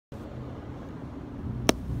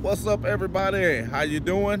What's up, everybody? How you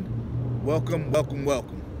doing? Welcome, welcome,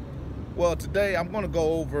 welcome. Well, today I'm going to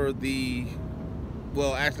go over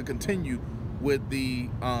actually continue with the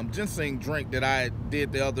ginseng drink that I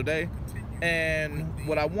did the other day. And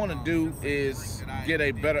what I want to do is get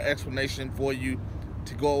a better explanation for you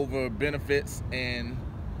to go over benefits and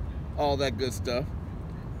all that good stuff.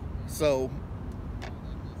 So,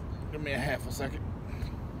 give me a half a second.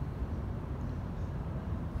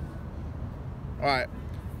 All right.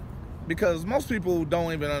 Because most people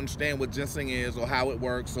don't even understand what ginseng is or how it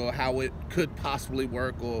works or how it could possibly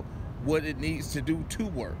work or what it needs to do to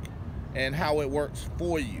work and how it works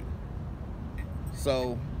for you.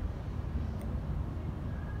 So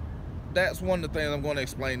that's one of the things I'm going to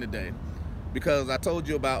explain today, because I told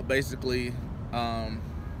you about basically how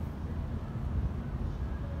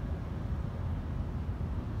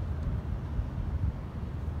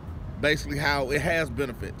it has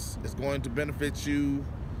benefits. It's going to benefit you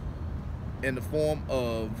in the form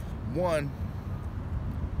of, one,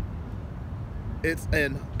 it's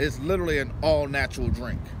literally an all-natural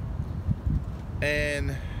drink.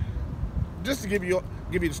 And just to give you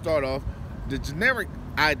the start off, the generic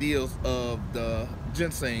ideals of the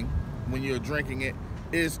ginseng when you're drinking it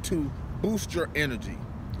is to boost your energy.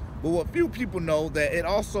 But what few people know, that it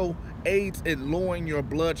also aids in lowering your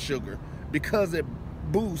blood sugar because it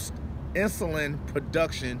boosts insulin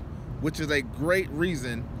production, which is a great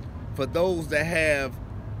reason for those that have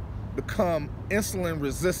become insulin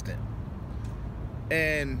resistant.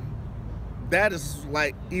 And that is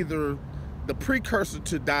like either the precursor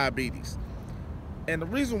to diabetes. And the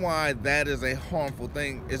reason why that is a harmful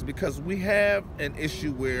thing is because we have an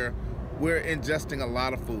issue where we're ingesting a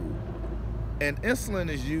lot of food, and insulin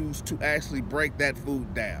is used to actually break that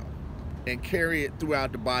food down and carry it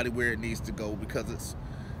throughout the body where it needs to go, because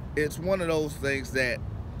it's one of those things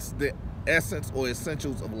that's the essence or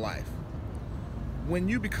essentials of life. When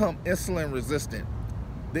you become insulin resistant,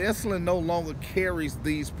 the insulin no longer carries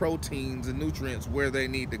these proteins and nutrients where they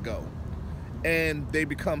need to go, and they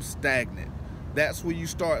become stagnant. That's where you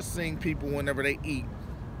start seeing people, whenever they eat,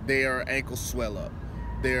 their ankles swell up,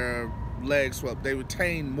 their legs swell up, they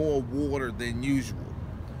retain more water than usual.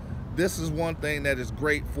 This is one thing that is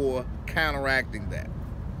great for counteracting that.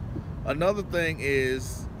 Another thing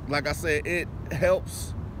is, like I said, it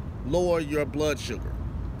helps lower your blood sugar.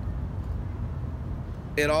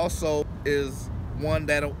 It also is one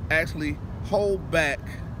that'll actually hold back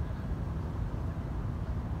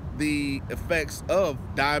the effects of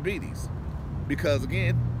diabetes, because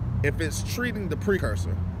again, if it's treating the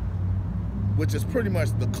precursor, which is pretty much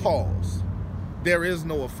the cause, there is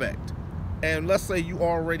no effect. And let's say you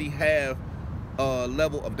already have a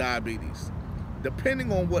level of diabetes,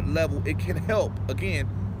 depending on what level, it can help again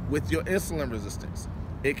with your insulin resistance.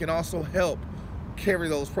 It can also help carry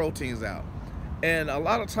those proteins out. And a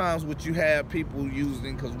lot of times what you have people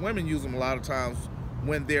using, because women use them a lot of times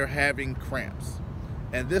when they're having cramps,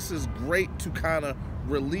 and this is great to kind of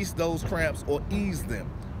release those cramps or ease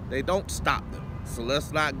them. They don't stop them, so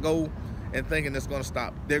let's not go and thinking it's going to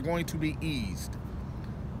stop. They're going to be eased.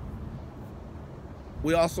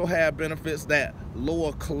 We also have benefits that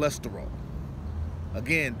lower cholesterol.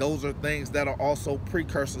 Again, those are things that are also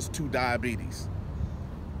precursors to diabetes.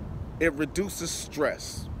 It reduces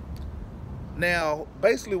stress. Now,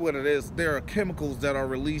 basically what it is, there are chemicals that are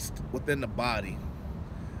released within the body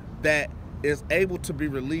that is able to be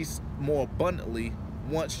released more abundantly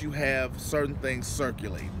once you have certain things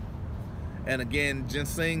circulating. And again,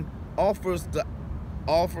 ginseng offers the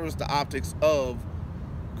optics of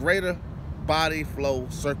greater body flow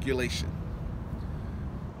circulation.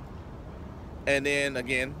 And then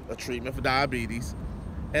again, a treatment for diabetes.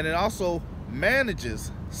 And it also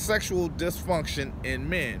manages sexual dysfunction in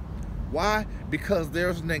men. Why? Because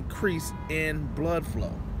there's an increase in blood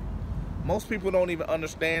flow. Most people don't even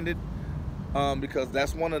understand it, because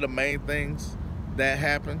that's one of the main things that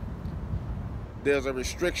happen. There's a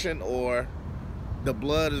restriction, or the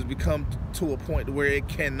blood has become to a point where it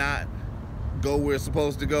cannot go where it's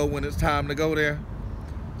supposed to go when it's time to go there.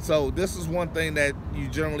 So this is one thing that you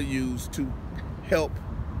generally use to help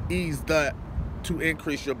ease that, to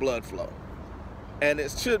increase your blood flow. And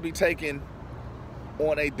it should be taken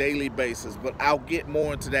on a daily basis, but I'll get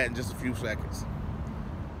more into that in just a few seconds.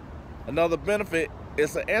 Another benefit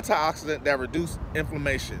is an antioxidant that reduces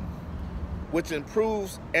inflammation, which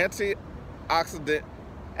improves antioxidant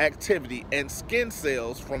activity and skin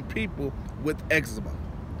cells from people with eczema.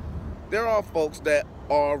 There are folks that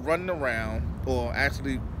are running around, or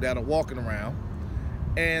actually that are walking around,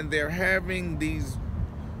 and they're having these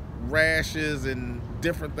rashes and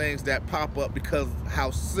different things that pop up because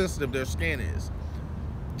how sensitive their skin is.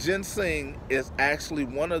 ginseng is actually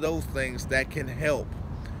one of those things that can help,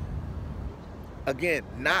 again,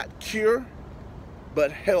 not cure,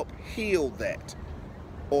 but help heal that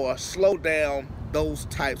or slow down those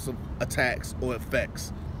types of attacks or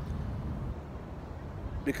effects,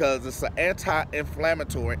 because it's an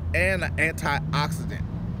anti-inflammatory and an antioxidant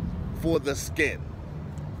for the skin.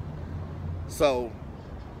 So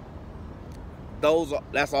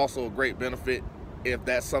that's also a great benefit if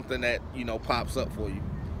that's something that, you know, pops up for you.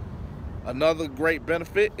 Another great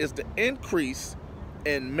benefit is the increase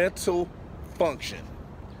in mental function.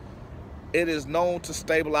 It is known to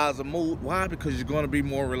stabilize the mood. Why? Because you're going to be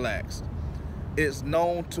more relaxed. It's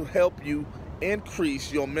known to help you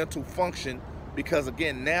increase your mental function because,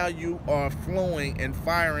 again, now you are flowing and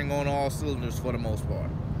firing on all cylinders for the most part.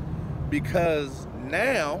 Because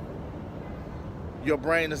now your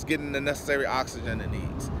brain is getting the necessary oxygen it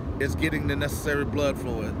needs. It's getting the necessary blood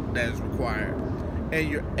flow that is required. And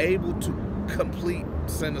you're able to complete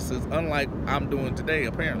sentences, unlike I'm doing today,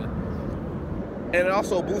 apparently. And it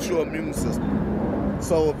also boosts your immune system.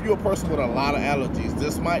 So if you're a person with a lot of allergies,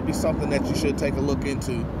 this might be something that you should take a look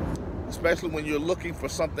into, especially when you're looking for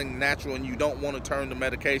something natural and you don't want to turn to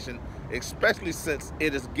medication, especially since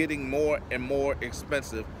it is getting more and more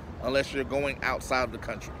expensive unless you're going outside of the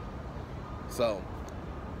country. So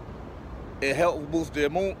it helps boost the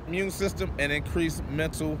immune system and increase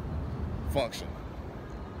mental function.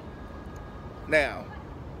 Now,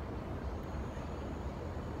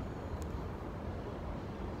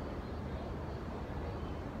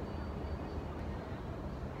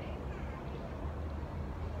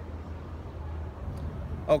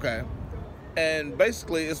 okay, and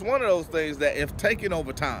basically it's one of those things that if taken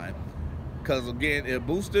over time, because again it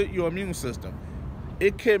boosted your immune system,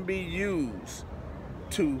 it can be used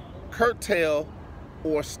to curtail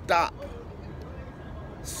or stop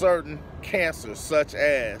certain cancers, such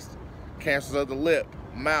as cancers of the lip,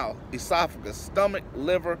 mouth, esophagus, stomach,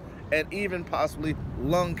 liver, and even possibly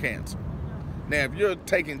lung cancer. Now, if you're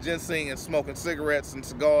taking ginseng and smoking cigarettes and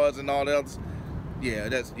cigars and all else,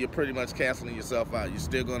 yeah, you're pretty much canceling yourself out. You're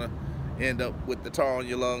still gonna end up with the tar on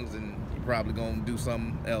your lungs, and you're probably gonna do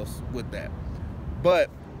something else with that.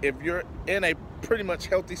 But if you're in a pretty much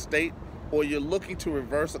healthy state, or you're looking to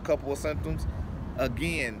reverse a couple of symptoms,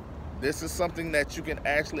 again, this is something that you can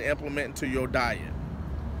actually implement into your diet.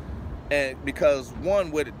 And because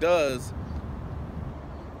one, what it does,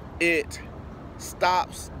 it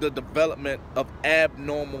stops the development of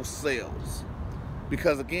abnormal cells.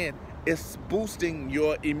 Because again, it's boosting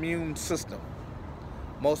your immune system.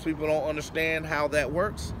 Most people don't understand how that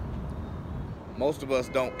works. Most of us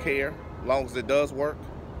don't care, as long as it does work.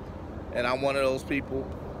 And I'm one of those people.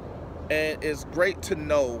 And it's great to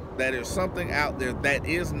know that there's something out there that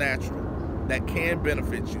is natural, that can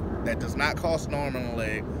benefit you, that does not cost an arm and a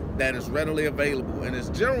leg, that is readily available. And it's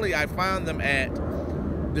generally, I find them at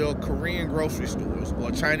the Korean grocery stores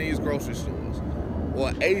or Chinese grocery stores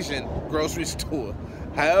or Asian grocery store.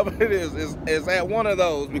 However it is at one of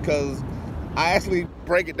those, because I actually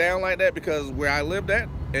break it down like that because where I lived at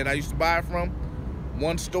and I used to buy it from,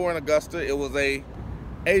 one store in Augusta, it was a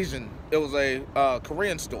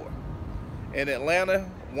Korean store. In Atlanta,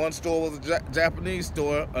 one store was a Japanese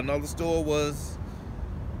store, another store was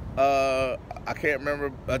I can't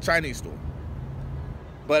remember, a Chinese store.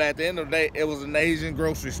 But at the end of the day, it was an Asian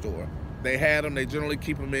grocery store. They had them, they generally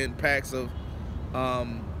keep them in packs of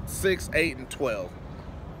 6, 8, and 12.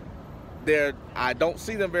 I don't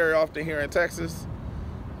see them very often here in Texas.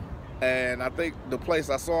 And I think the place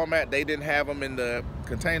I saw them at, they didn't have them in the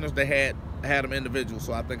containers. They had them individual,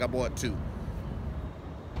 so I think I bought 2.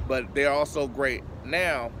 But they're also great.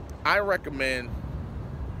 Now, I recommend,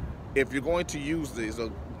 if you're going to use these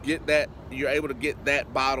or get that, you're able to get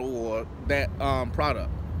that bottle or that product,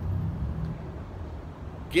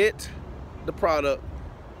 get the product,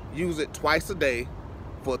 use it twice a day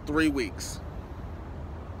for 3 weeks.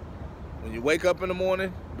 When you wake up in the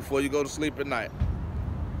morning, before you go to sleep at night,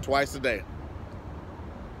 twice a day.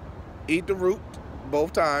 Eat the root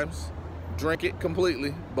both times, drink it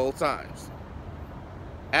completely both times.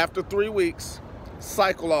 After 3 weeks,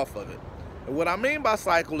 cycle off of it. And what I mean by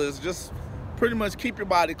cycle is just pretty much keep your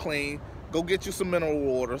body clean. Go get you some mineral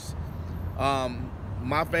waters.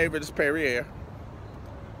 My favorite is Perrier,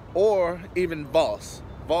 or even Voss.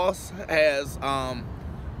 Voss has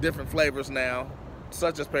different flavors now,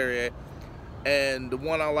 such as Perrier. And the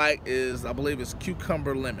one I like is, I believe it's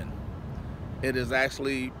cucumber lemon. It is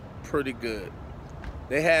actually pretty good.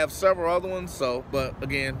 They have several other ones, but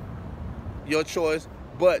again, your choice.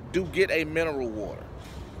 But do get a mineral water.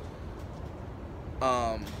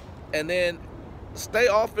 And then stay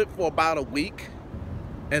off it for about a week.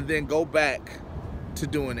 and then go back to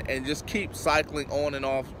doing it, and just keep cycling on and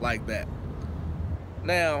off like that.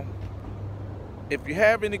 Now, if you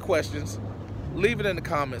have any questions, leave it in the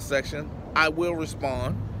comment section. I will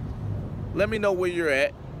respond. Let me know where you're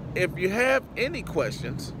at. If you have any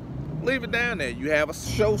questions, leave it down there. You have a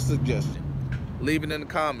show suggestion, leave it in the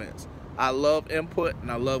comments. I love input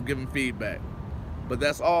and I love giving feedback. But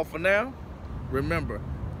that's all for now. Remember,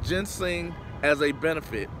 ginseng as a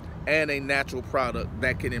benefit and a natural product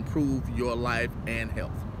that can improve your life and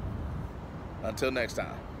health. Until next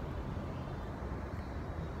time.